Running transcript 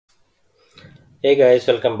Hey guys,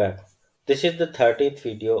 welcome back. This is the 30th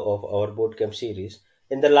video of our bootcamp series.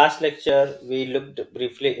 In the last lecture, we looked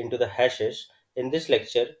briefly into the hashes. In this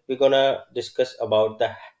lecture, we're gonna discuss about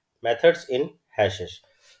the methods in hashes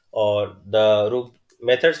or the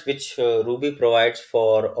methods which Ruby provides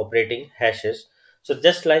for operating hashes. So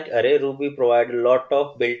just like array, Ruby provide a lot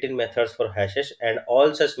of built-in methods for hashes, and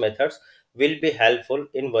all such methods will be helpful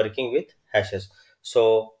in working with hashes.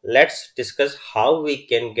 So let's discuss how we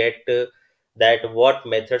can get that what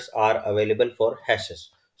methods are available for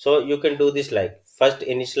hashes. So you can do this like first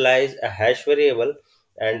initialize a hash variable,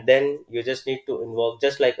 and then you just need to invoke,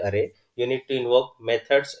 just like array, you need to invoke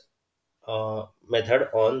method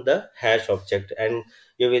on the hash object, and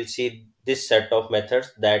you will see this set of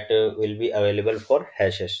methods that will be available for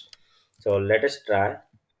hashes. So let us try.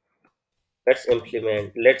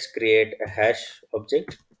 Let's create a hash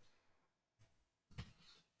object,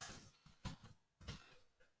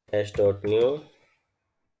 hash dot new,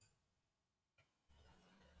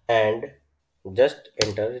 and just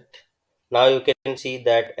enter it. Now you can see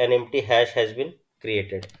that an empty hash has been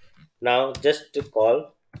created. Now just to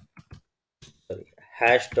call, sorry,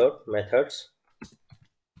 hash dot methods.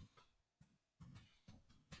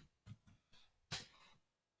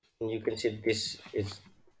 And you can see this is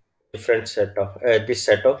different set of this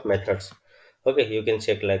set of methods. Okay, you can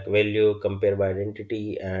check like value, compare by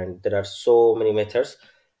identity, and there are so many methods.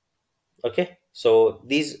 Okay, so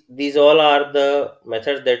these all are the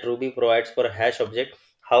methods that Ruby provides for a hash object.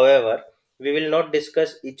 However, we will not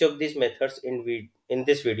discuss each of these methods in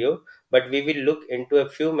this video, but we will look into a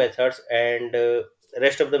few methods, and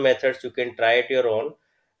rest of the methods you can try at your own.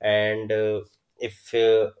 And if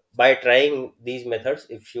by trying these methods,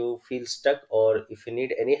 if you feel stuck or if you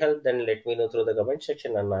need any help, then let me know through the comment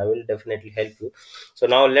section, and I will definitely help you. So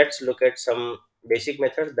now let's look at some basic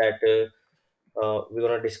methods that we're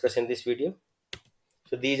going to discuss in this video.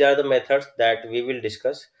 So these are the methods that we will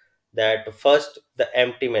discuss. That first, the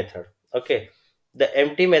empty method. Okay, the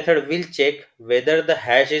empty method will check whether the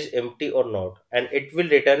hash is empty or not, and it will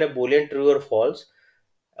return a boolean true or false.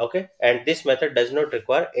 Okay, and this method does not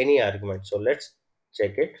require any argument. So let's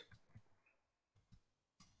check it.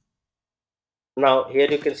 Now here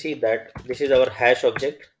you can see that this is our hash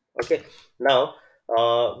object. Okay, now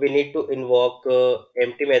we need to invoke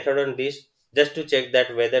empty method on this, just to check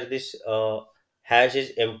that whether this hash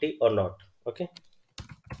is empty or not. Okay,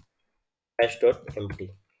 hash dot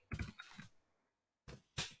empty.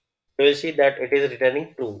 You will see that it is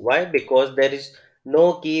returning true. Why? Because there is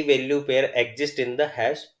no key value pair exist in the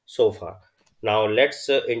hash so far. Now let's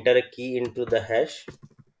enter a key into the hash.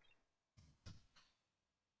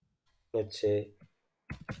 Let's say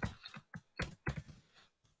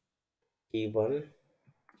key 1.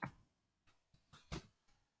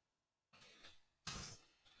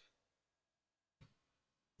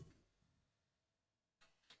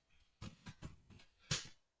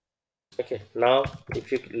 Okay, now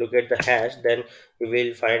if you look at the hash, then you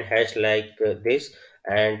will find hash like this,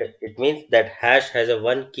 and it means that hash has a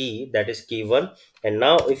one key, that is key 1. And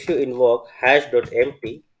now if you invoke hash dot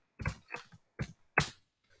empty,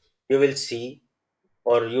 you will see,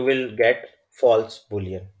 or you will get false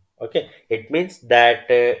boolean. Okay, it means that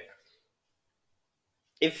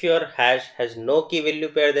if your hash has no key value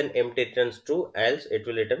pair, then empty returns true, else it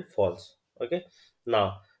will return false. Okay,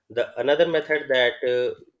 now the another method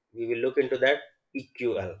that we will look into, that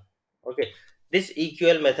eql. Okay, this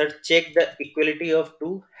eql method check the equality of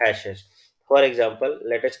two hashes. For example,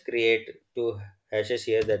 let us create two hashes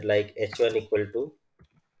here, that like h1 equal to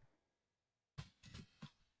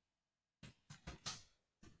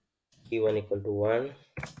key1 equal to 1,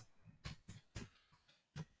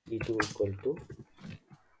 key2 equal to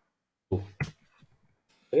 2.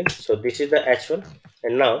 Okay, so this is the h1,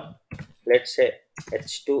 and now let's say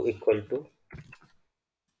h2 equal to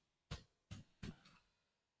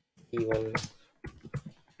key1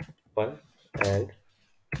 1 and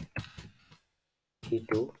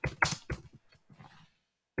key2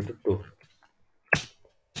 into 2.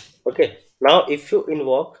 Okay, now if you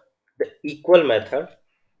invoke the equal method,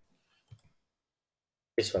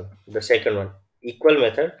 this one, the second one, equal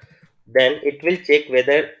method, then it will check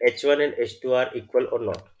whether h1 and h2 are equal or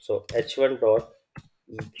not. So h1 dot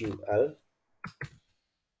eql,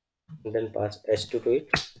 and then pass h2 to it,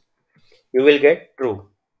 you will get true.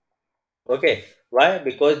 Okay, why?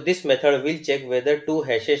 Because this method will check whether two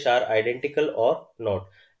hashes are identical or not,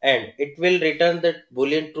 and it will return the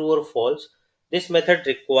boolean true or false. This method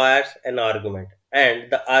requires an argument, and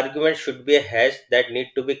the argument should be a hash that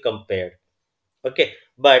need to be compared. Okay,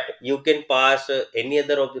 but you can pass any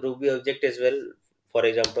other Ruby object as well. For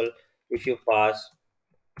example, if you pass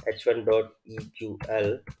h1 dot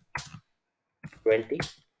eql 20,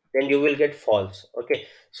 then you will get false. Okay,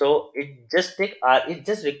 so it just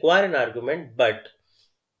require an argument, but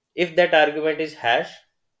if that argument is hash,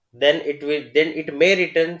 then it may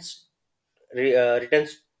returns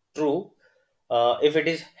true if it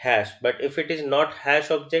is hash. But if it is not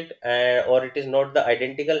hash object, or it is not the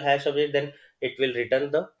identical hash object, then it will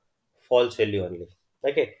return the false value only.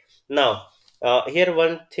 Okay, now here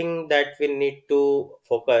one thing that we need to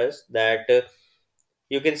focus, that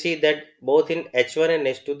you can see that both in h1 and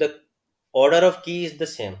h2 the order of key is the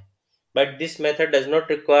same, but this method does not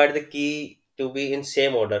require the key to be in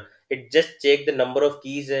same order. It just check the number of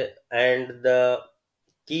keys, and the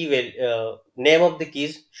name of the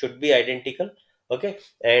keys should be identical. Okay,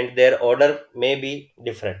 and their order may be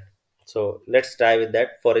different. So let's try with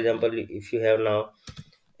that. For example, if you have now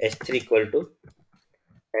h3 equal to,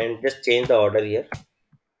 and just change the order here,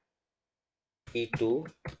 e2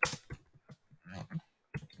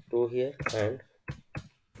 2 here, and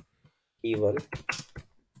e1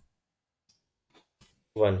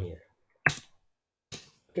 1 here.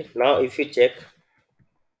 Okay, now if you check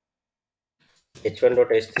h1 dot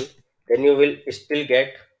h3, then you will still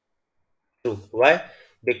get true. Why?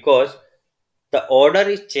 Because the order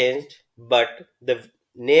is changed, but the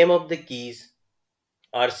name of the keys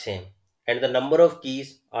are same, and the number of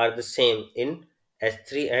keys are the same in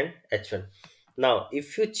h3 and h1. Now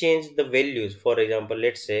if you change the values, for example,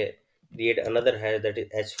 let's say create another hash, that is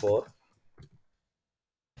h4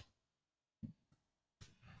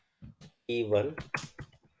 e1,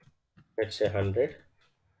 let's say 100,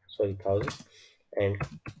 sorry 1000, and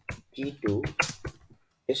e2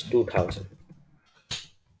 is 2000.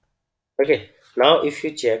 Okay, now if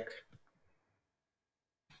you check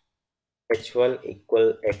h1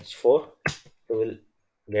 equal h4, you will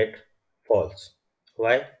get false.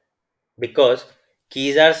 Why? Because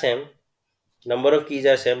keys are same, number of keys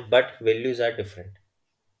are same, but values are different.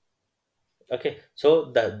 Okay,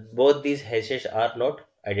 so the both these hashes are not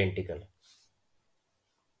identical.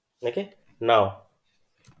 Okay, now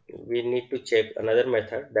we need to check another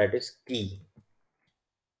method, that is key.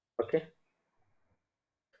 Okay,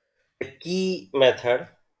 the key method,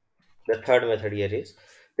 the third method here is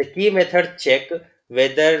the key method check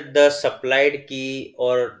whether the supplied key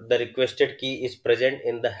or the requested key is present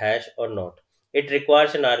in the hash or not. It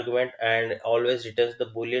requires an argument and always returns the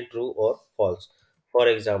boolean true or false. For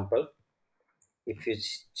example, if you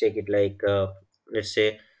check it like let's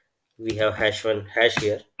say we have hash 1 hash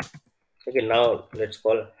here. Okay, now let's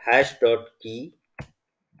call hash dot key,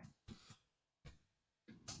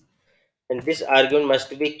 and this argument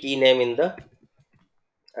must be key name in the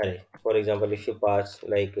array. For example, if you pass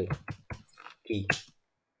like key,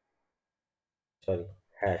 sorry,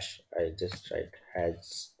 hash, I just write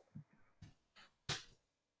hash.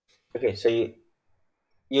 Okay, so you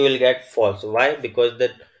will get false. Why? Because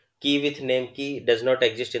the key with name key does not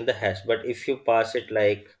exist in the hash. But if you pass it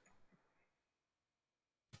like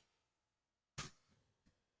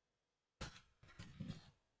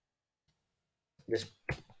this,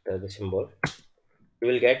 the symbol, you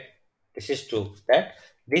will get this is true, that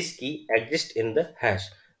this key exists in the hash.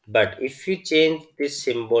 But if you change this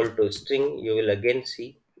symbol to string, you will again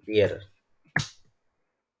see the error.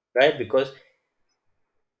 Right? Because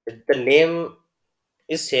the name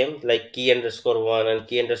is same, like key underscore one and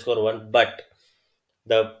key underscore one, but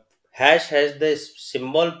the hash has the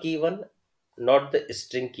symbol key one, not the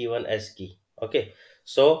string key one as key. Okay,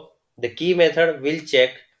 so the key method will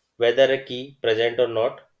check whether a key present or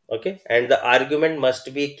not. Okay, and the argument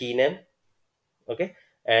must be key name. Okay,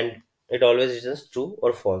 and it always returns true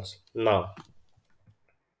or false. Now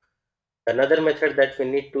another method that we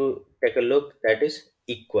need to take a look, that is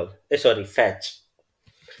fetch.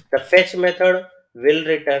 The fetch method will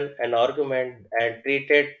return an argument and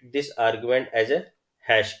treated this argument as a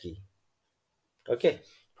hash key. Okay,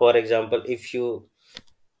 for example, if you,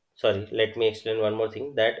 sorry, let me explain one more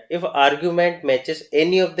thing, that if argument matches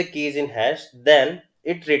any of the keys in hash, then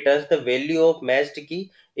it returns the value of matched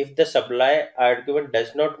key. If the supply argument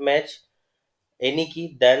does not match any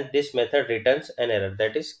key, then this method returns an error,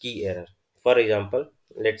 that is key error. For example,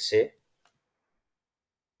 let's say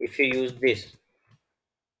if you use this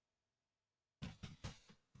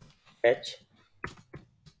fetch,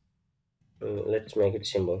 let's make it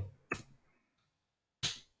symbol,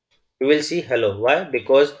 you will see hello. Why?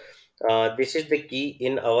 Because this is the key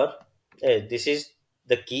in our this is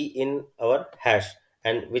the key in our hash,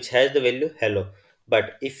 and which has the value hello.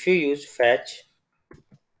 But if you use fetch,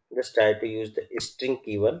 just try to use the string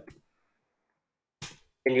key one,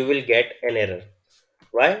 and you will get an error.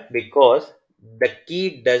 Why? Because the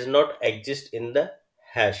key does not exist in the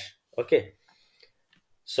hash. Okay,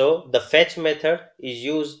 so the fetch method is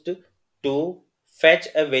used to fetch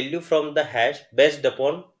a value from the hash based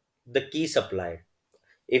upon the key supplied.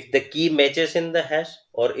 If the key matches in the hash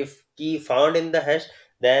or if key found in the hash,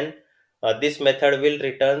 then this method will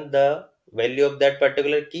return the value of that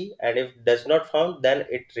particular key, and if does not found, then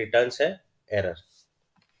it returns a error.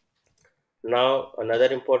 Now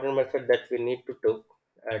another important method that we need to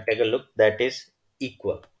take a look, that is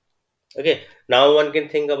equal. Okay, now one can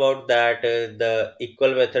think about that the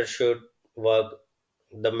equal method should work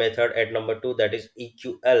the method at number 2, that is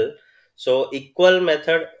eql. So equal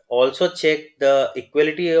method also check the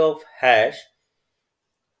equality of hash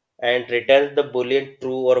and returns the boolean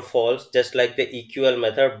true or false just like the eql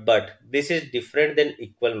method, but this is different than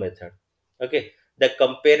equal method. Okay, the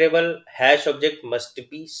comparable hash object must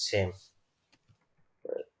be same.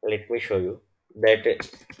 Let me show you that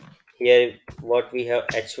here what we have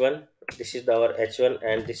h1, this is our h1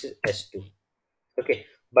 and this is s2. Okay,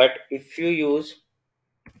 but if you use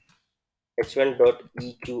h1 dot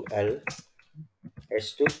eql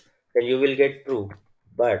s2, then you will get true,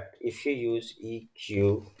 but if you use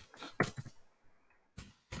eq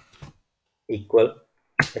equal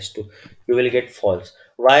h2, you will get false.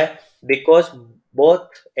 Why? Because both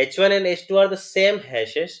h1 and h2 are the same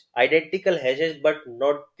hashes, identical hashes, but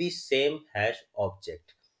not the same hash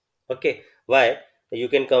object. Okay, why? You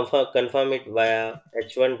can confirm it via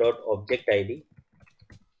h1 dot object id.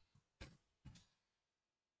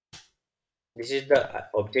 This is the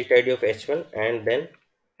object id of h1, and then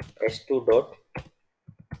s2 dot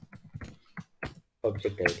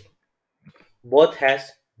object id. Both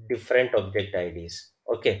has different object ids.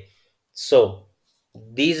 Okay, so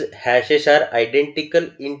these hashes are identical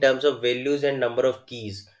in terms of values and number of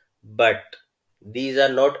keys, but these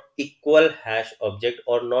are not equal hash object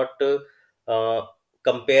or not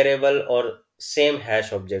comparable or same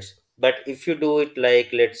hash objects. But if you do it like,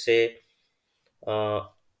 let's say, uh,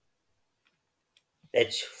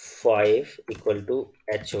 h5 equal to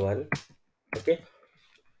h1. Okay,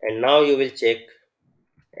 and now you will check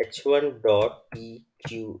h1 dot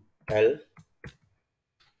eql,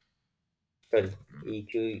 sorry,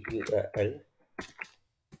 eql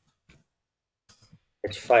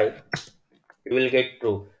h5, you will get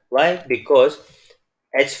true. Why? Because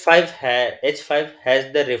h5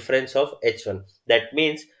 has the reference of h1. That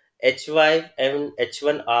means h5 and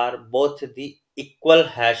h1 are both the equal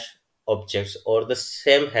hash objects or the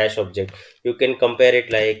same hash object. You can compare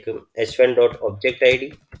it like h1 dot object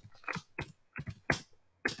id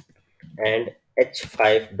and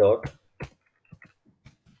h5 dot.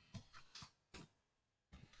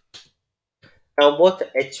 Now both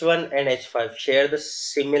h1 and h5 share the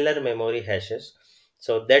similar memory hashes,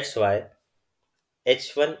 so that's why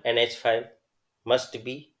h1 and h5 must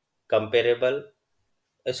be comparable,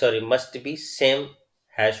 sorry, must be same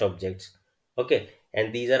hash objects. Okay,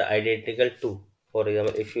 and these are identical too. For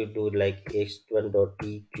example, if you do like h1 dot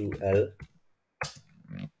eql,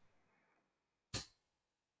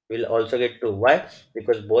 will also get true. Why?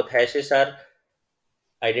 Because both hashes are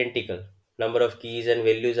identical, number of keys and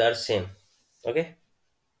values are same. Okay,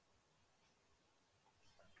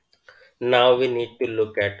 now we need to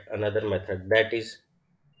look at another method, that is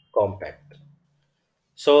compact.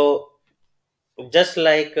 So just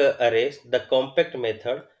like arrays, the compact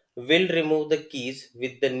method will remove the keys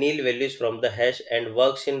with the nil values from the hash and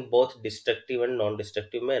works in both destructive and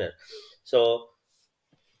non-destructive manner. So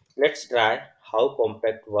let's try how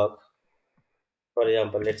compact work. For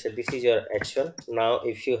example, let's say this is your h1. Now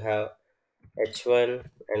if you have h1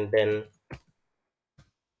 and then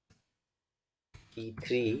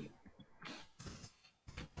e3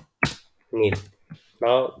 nil.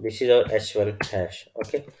 Now this is our h1 hash.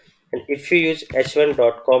 Okay, and if you use h1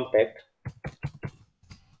 dot compact,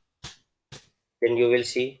 then you will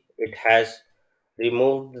see it has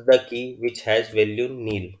removed the key which has value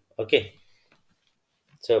nil. Okay,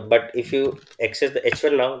 so but if you access the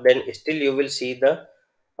h1 now, then still you will see the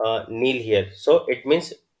nil here. So it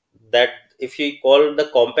means that if you call the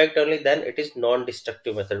compact only, then it is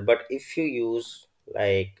non-destructive method. But if you use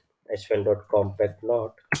like h1 dot compact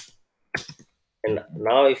not, and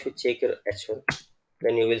now if you check your h1,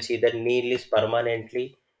 then you will see that nil is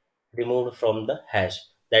permanently removed from the hash.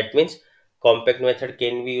 That means compact method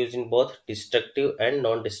can be used in both destructive and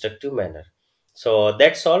non-destructive manner. So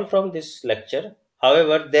that's all from this lecture.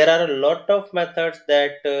 However, there are a lot of methods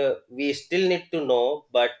that we still need to know,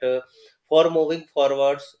 but for moving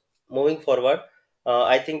forward,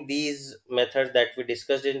 I think these methods that we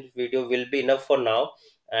discussed in video will be enough for now,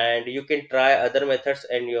 and you can try other methods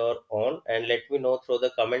on your own and let me know through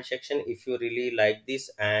the comment section if you really like this,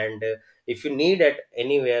 and if you need at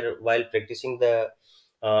anywhere while practicing the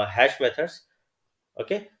hash methods.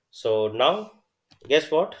 Okay, so now guess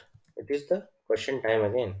what, it is the question time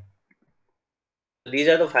again. These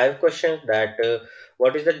are the five questions that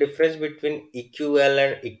what is the difference between eql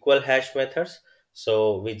and equal hash methods.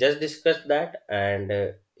 So we just discussed that, and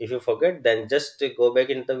if you forget, then just go back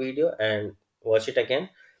into the video and watch it again.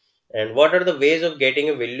 And what are the ways of getting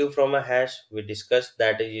a value from a hash? We discussed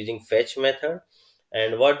that is using fetch method.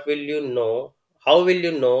 And what will you know? How will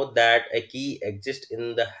you know that a key exists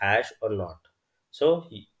in the hash or not? So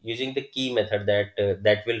using the key method,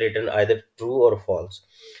 that will return either true or false.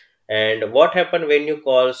 And what happen when you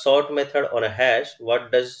call sort method on a hash?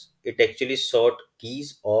 What does it actually sort,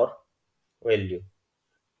 keys or value?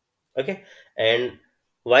 Okay, and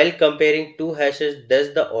while comparing two hashes,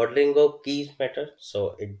 does the ordering of keys matter?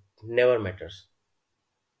 So it never matters.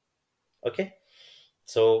 Okay,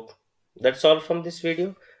 so that's all from this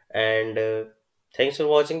video, and thanks for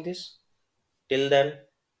watching this. Till then,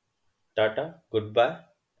 tata, goodbye,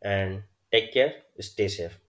 and take care, stay safe.